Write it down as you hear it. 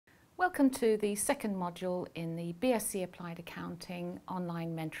Welcome to the second module in the BSc Applied Accounting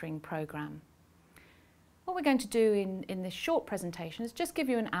online mentoring programme. What we're going to do in this short presentation is just give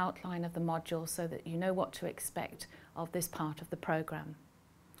you an outline of the module so that you know what to expect of this part of the programme.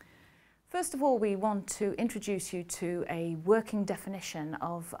 First of all, we want to introduce you to a working definition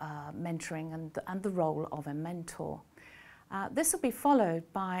of mentoring and the role of a mentor. This will be followed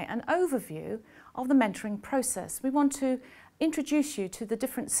by an overview of the mentoring process. We want to introduce you to the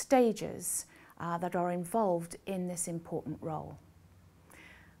different stages that are involved in this important role.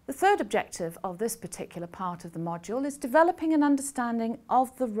 The third objective of this particular part of the module is developing an understanding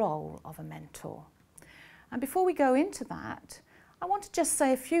of the role of a mentor. And before we go into that, I want to just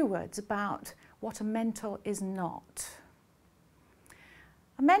say a few words about what a mentor is not.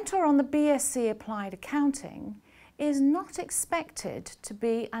 A mentor on the BSc Applied Accounting is not expected to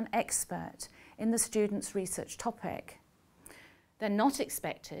be an expert in the student's research topic. They're not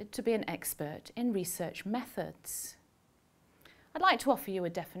expected to be an expert in research methods. I'd like to offer you a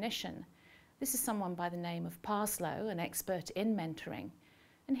definition. This is someone by the name of Parslow, an expert in mentoring,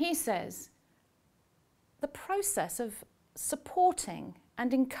 and he says, the process of supporting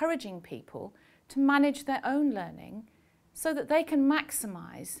and encouraging people to manage their own learning so that they can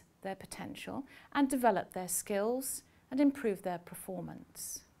maximise their potential and develop their skills and improve their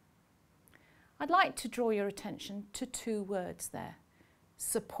performance. I'd like to draw your attention to two words there,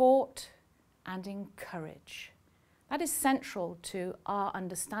 support and encourage. That is central to our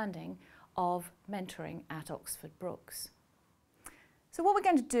understanding of mentoring at Oxford Brookes. So what we're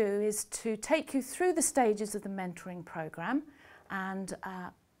going to do is to take you through the stages of the mentoring programme and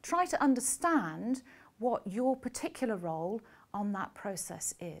try to understand what your particular role on that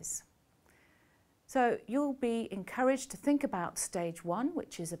process is. So you'll be encouraged to think about stage one,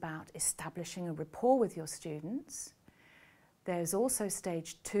 which is about establishing a rapport with your students. There's also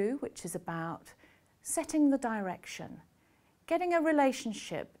stage two, which is about setting the direction, getting a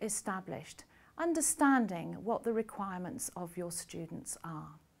relationship established, understanding what the requirements of your students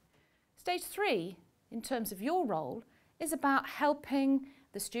are. Stage three, in terms of your role, is about helping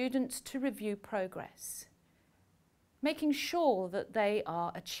the students to review progress, making sure that they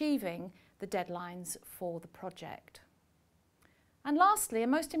are achieving the deadlines for the project. And lastly, a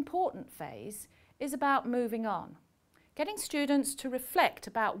most important phase is about moving on, getting students to reflect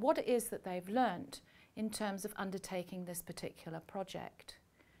about what it is that they've learnt in terms of undertaking this particular project,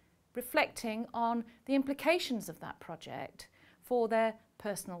 reflecting on the implications of that project for their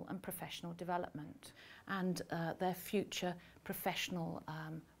personal and professional development and their future professional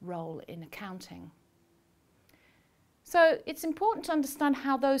role in accounting. So it's important to understand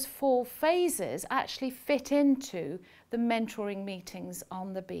how those four phases actually fit into the mentoring meetings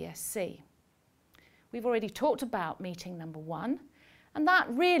on the BSc. We've already talked about meeting number one, and that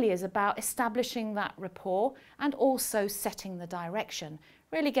really is about establishing that rapport and also setting the direction,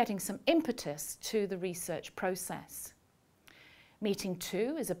 really getting some impetus to the research process. Meeting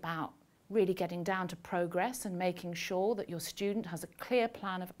two is about really getting down to progress and making sure that your student has a clear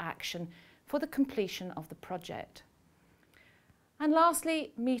plan of action for the completion of the project. And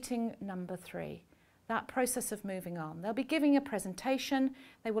lastly, meeting number three, that process of moving on. They'll be giving a presentation.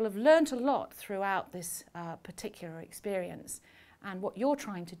 They will have learnt a lot throughout this particular experience. And what you're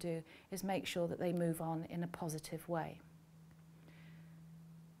trying to do is make sure that they move on in a positive way.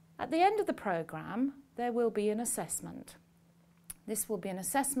 At the end of the programme, there will be an assessment. This will be an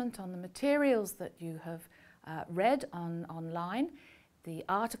assessment on the materials that you have read online, the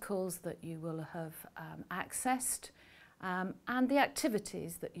articles that you will have accessed, and the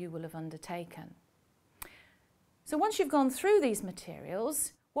activities that you will have undertaken. So once you've gone through these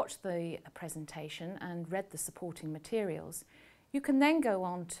materials, watched the presentation and read the supporting materials, you can then go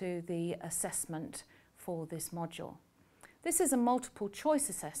on to the assessment for this module. This is a multiple choice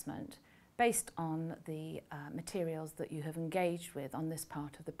assessment based on the materials that you have engaged with on this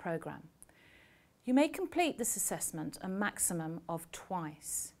part of the programme. You may complete this assessment a maximum of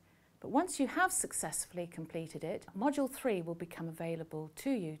twice. But once you have successfully completed it, Module 3 will become available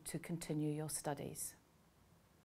to you to continue your studies.